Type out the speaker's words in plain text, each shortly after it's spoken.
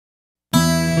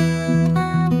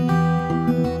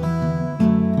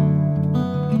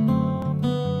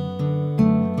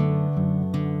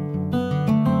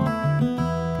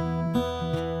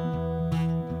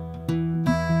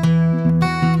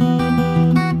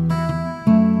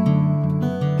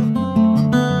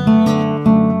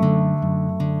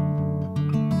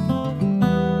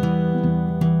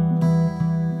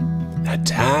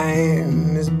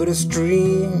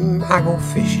I go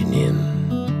fishing in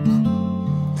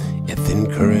a thin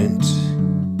current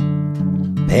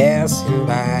passing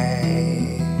by,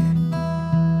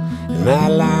 and my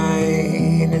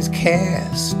line is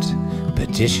cast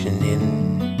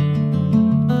petitioning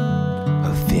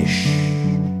a fish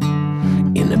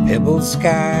in a pebbled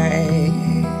sky.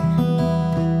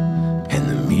 And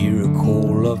the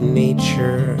miracle of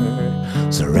nature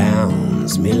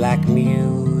surrounds me like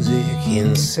music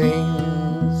and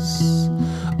sings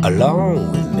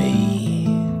along with me,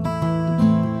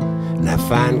 and I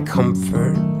find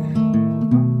comfort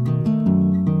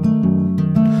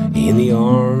in the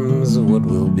arms of what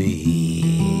will be.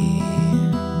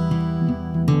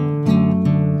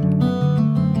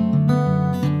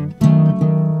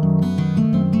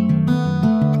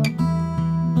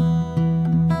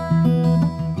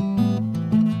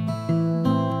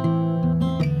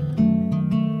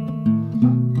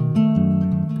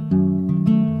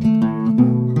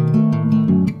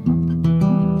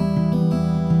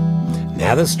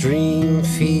 Now the stream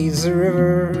feeds the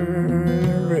river,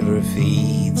 the river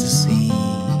feeds the sea,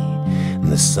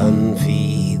 and the sun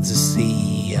feeds the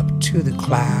sea up to the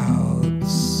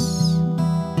clouds.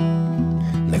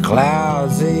 And the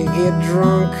clouds, they get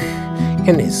drunk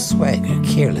and they swagger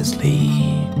carelessly,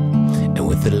 and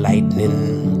with the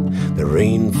lightning the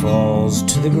rain falls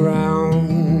to the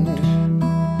ground,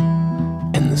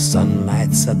 and the sun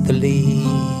lights up the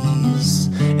leaves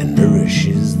and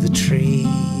nourishes the trees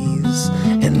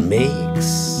and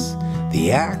makes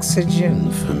the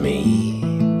oxygen for me.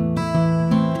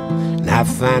 And I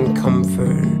find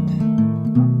comfort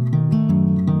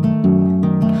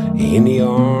in the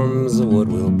arms of what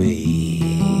will be.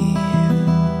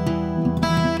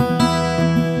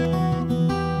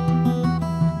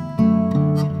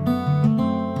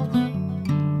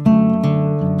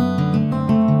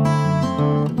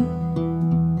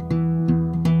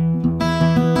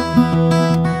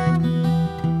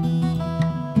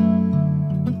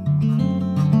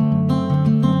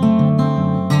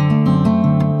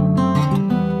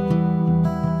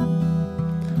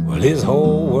 This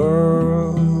whole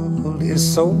world is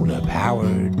solar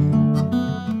powered.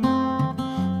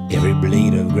 Every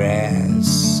blade of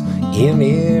grass in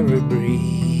every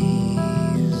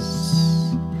breeze,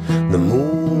 the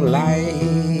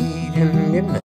moonlight and midnight.